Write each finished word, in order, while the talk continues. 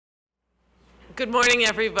Good morning,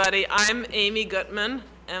 everybody. I'm Amy Gutmann,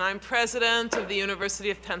 and I'm president of the University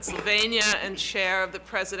of Pennsylvania and chair of the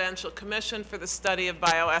Presidential Commission for the Study of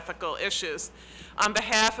Bioethical Issues. On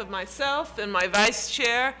behalf of myself and my vice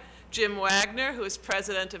chair, Jim Wagner, who is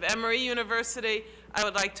president of Emory University, I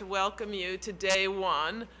would like to welcome you to day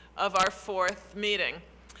one of our fourth meeting.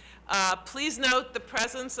 Please note the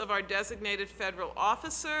presence of our designated federal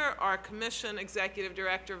officer, our commission executive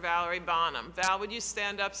director, Valerie Bonham. Val, would you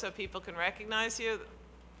stand up so people can recognize you?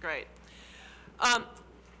 Great.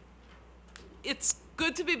 It's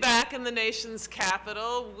good to be back in the nation's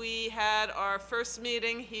capital. We had our first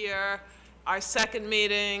meeting here, our second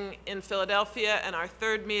meeting in Philadelphia, and our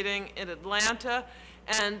third meeting in Atlanta.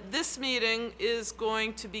 And this meeting is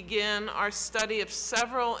going to begin our study of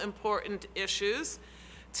several important issues.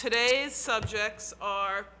 Today's subjects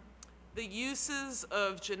are the uses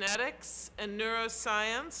of genetics and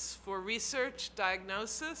neuroscience for research,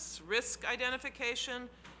 diagnosis, risk identification,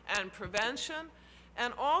 and prevention,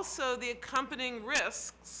 and also the accompanying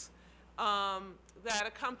risks that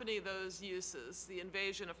accompany those uses, the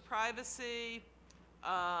invasion of privacy,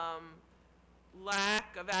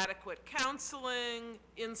 lack of adequate counseling,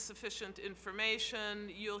 insufficient information.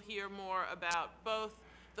 You'll hear more about both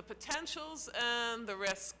the potentials and the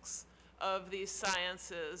risks of these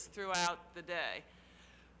sciences throughout the day.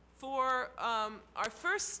 For our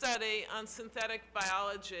first study on synthetic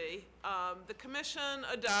biology, the Commission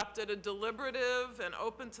adopted a deliberative and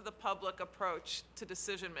open to the public approach to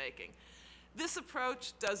decision making. This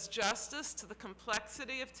approach does justice to the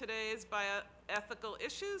complexity of today's bioethical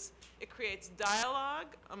issues. It creates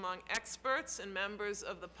dialogue among experts and members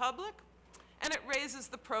of the public, and it raises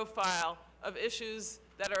the profile of issues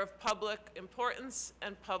that are of public importance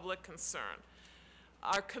and public concern.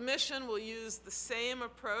 Our commission will use the same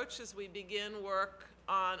approach as we begin work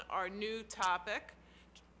on our new topic,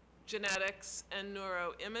 genetics and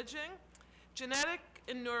neuroimaging. Genetic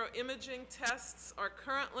and neuroimaging tests are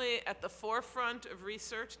currently at the forefront of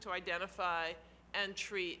research to identify and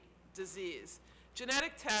treat disease.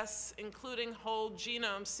 Genetic tests, including whole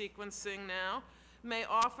genome sequencing now, may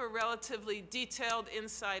offer relatively detailed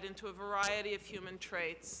insight into a variety of human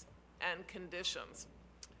traits and conditions.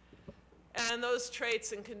 And those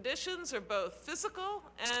traits and conditions are both physical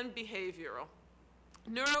and behavioral.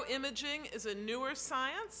 Neuroimaging is a newer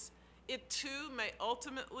science. It too may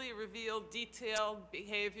ultimately reveal detailed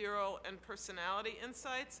behavioral and personality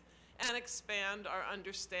insights and expand our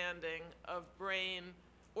understanding of brain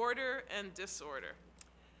order and disorder.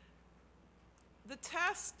 The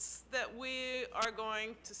tests that we are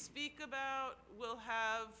going to speak about will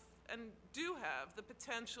have and do have the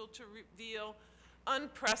potential to reveal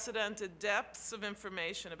unprecedented depths of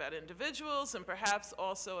information about individuals and perhaps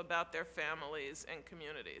also about their families and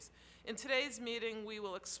communities. In today's meeting, we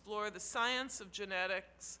will explore the science of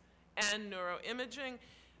genetics and neuroimaging,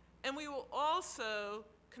 and we will also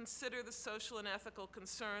consider the social and ethical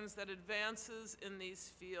concerns that advances in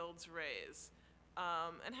these fields raise.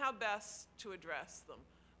 And how best to address them.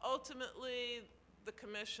 Ultimately, the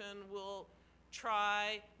Commission will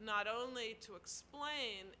try not only to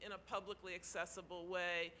explain in a publicly accessible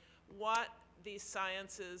way what these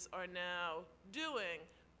sciences are now doing,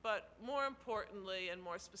 but more importantly and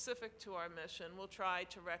more specific to our mission, we'll try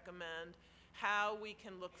to recommend how we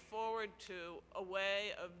can look forward to a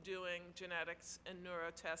way of doing genetics and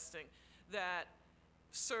neurotesting that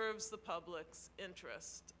serves the public's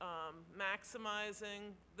interest,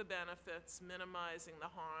 maximizing the benefits, minimizing the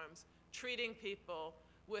harms, treating people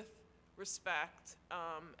with respect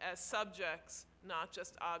as subjects, not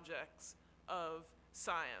just objects of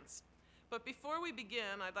science. But before we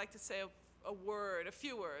begin, I'd like to say a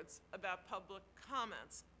few words about public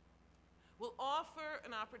comments. We'll offer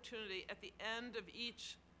an opportunity at the end of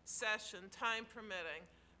each session, time permitting,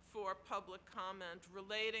 for public comment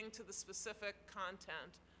relating to the specific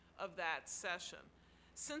content of that session.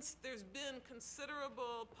 Since there's been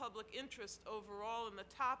considerable public interest overall in the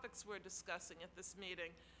topics we're discussing at this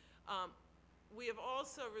meeting, we have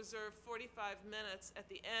also reserved 45 minutes at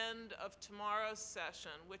the end of tomorrow's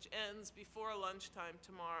session, which ends before lunchtime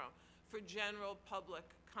tomorrow, for general public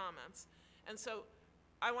comments. And so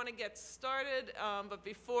I want to get started, but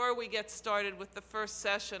before we get started with the first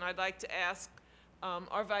session, I'd like to ask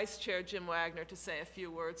our Vice Chair, Jim Wagner, to say a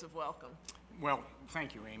few words of welcome. Well,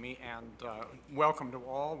 thank you, Amy, and welcome to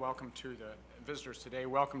all. Welcome to the visitors today.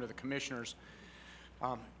 Welcome to the commissioners.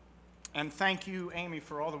 And thank you, Amy,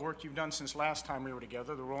 for all the work you've done since last time we were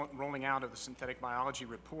together, the rolling out of the synthetic biology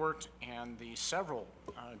report and the several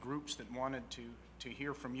groups that wanted to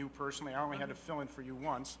hear from you personally. I only had to fill in for you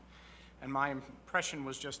once, and my impression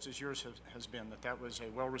was just as yours has been, that was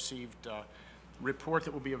a well-received report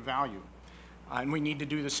that will be of value. And we need to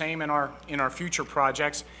do the same in our future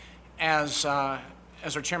projects. As our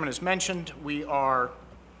chairman has mentioned, we are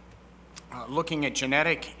looking at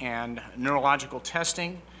genetic and neurological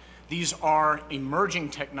testing. These are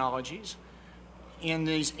emerging technologies in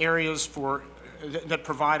these areas that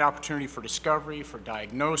provide opportunity for discovery, for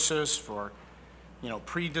diagnosis, for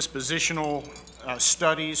predispositional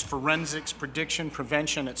studies, forensics, prediction,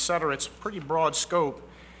 prevention, et cetera. It's a pretty broad scope.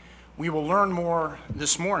 We will learn more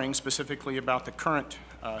this morning specifically about the current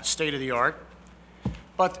state of the art,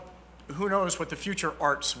 but who knows what the future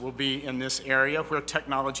arts will be in this area, where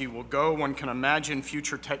technology will go. One can imagine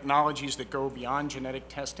future technologies that go beyond genetic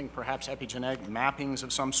testing, perhaps epigenetic mappings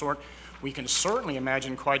of some sort. We can certainly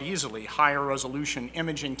imagine quite easily higher resolution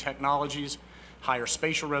imaging technologies, higher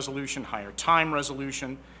spatial resolution, higher time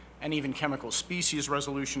resolution, and even chemical species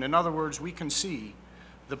resolution. In other words, we can see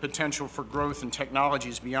the potential for growth in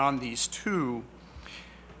technologies beyond these two,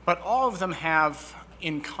 but all of them have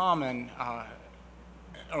in common,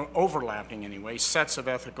 overlapping anyway, sets of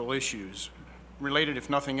ethical issues related, if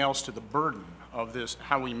nothing else, to the burden of this,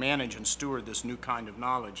 how we manage and steward this new kind of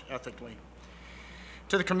knowledge ethically.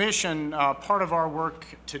 To the Commission, part of our work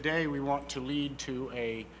today, we want to lead to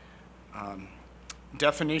a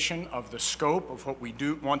definition of the scope of what we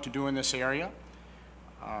want to do in this area.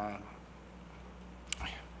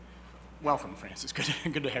 Welcome, Francis.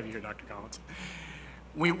 Good to have you here, Dr. Collins.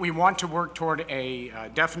 We want to work toward a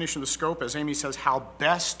definition of the scope, as Amy says, how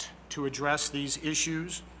best to address these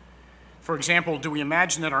issues. For example, do we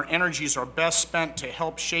imagine that our energies are best spent to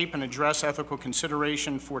help shape and address ethical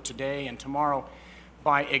consideration for today and tomorrow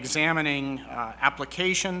by examining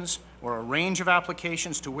applications or a range of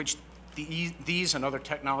applications to which these and other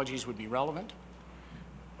technologies would be relevant?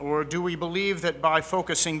 Or do we believe that by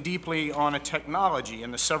focusing deeply on a technology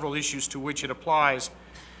and the several issues to which it applies,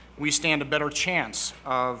 we stand a better chance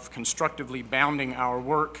of constructively bounding our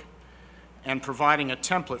work and providing a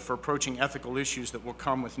template for approaching ethical issues that will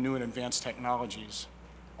come with new and advanced technologies?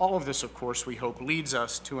 All of this, of course, we hope leads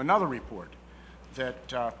us to another report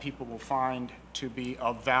that people will find to be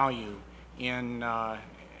of value in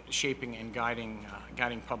shaping and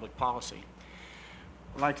guiding public policy.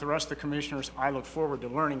 Like the rest of the commissioners, I look forward to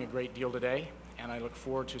learning a great deal today, and I look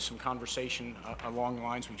forward to some conversation along the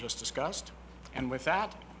lines we just discussed. And with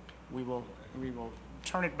that, we will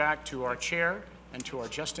turn it back to our chair and to our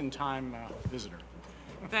just-in-time visitor.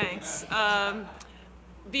 Thanks.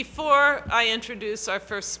 Before I introduce our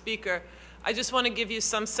first speaker, I just want to give you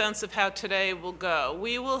some sense of how today will go.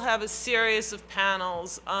 We will have a series of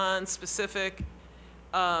panels on specific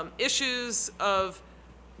issues of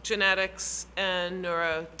genetics and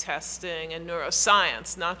neurotesting and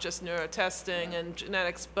neuroscience, not just neurotesting and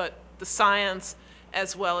genetics, but the science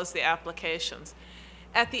as well as the applications.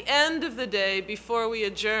 At the end of the day, before we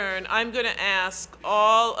adjourn, I'm going to ask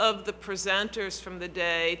all of the presenters from the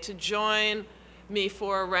day to join me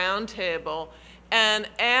for a roundtable and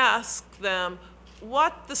ask them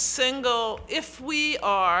what the single, if we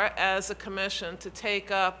are, as a commission, to take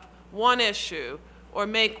up one issue or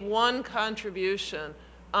make one contribution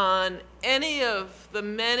on any of the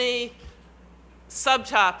many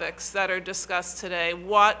subtopics that are discussed today,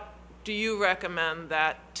 what do you recommend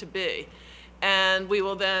that to be? And we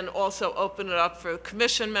will then also open it up for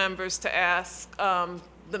commission members to ask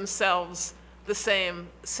themselves the same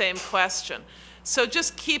question. So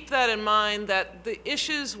just keep that in mind, that the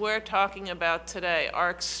issues we're talking about today are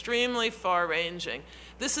extremely far-ranging.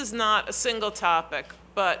 This is not a single topic,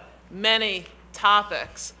 but many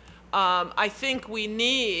topics. I think we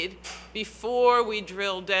need, before we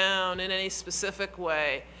drill down in any specific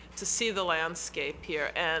way, to see the landscape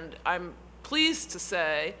here. And I'm pleased to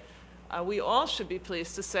say, we all should be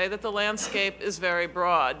pleased to say, that the landscape is very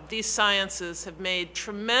broad. These sciences have made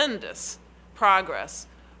tremendous progress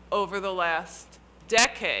over the last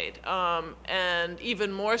decade, and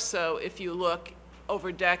even more so if you look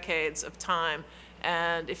over decades of time.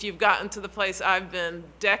 And if you've gotten to the place I've been,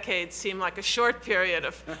 decades seem like a short period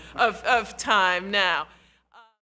of time now.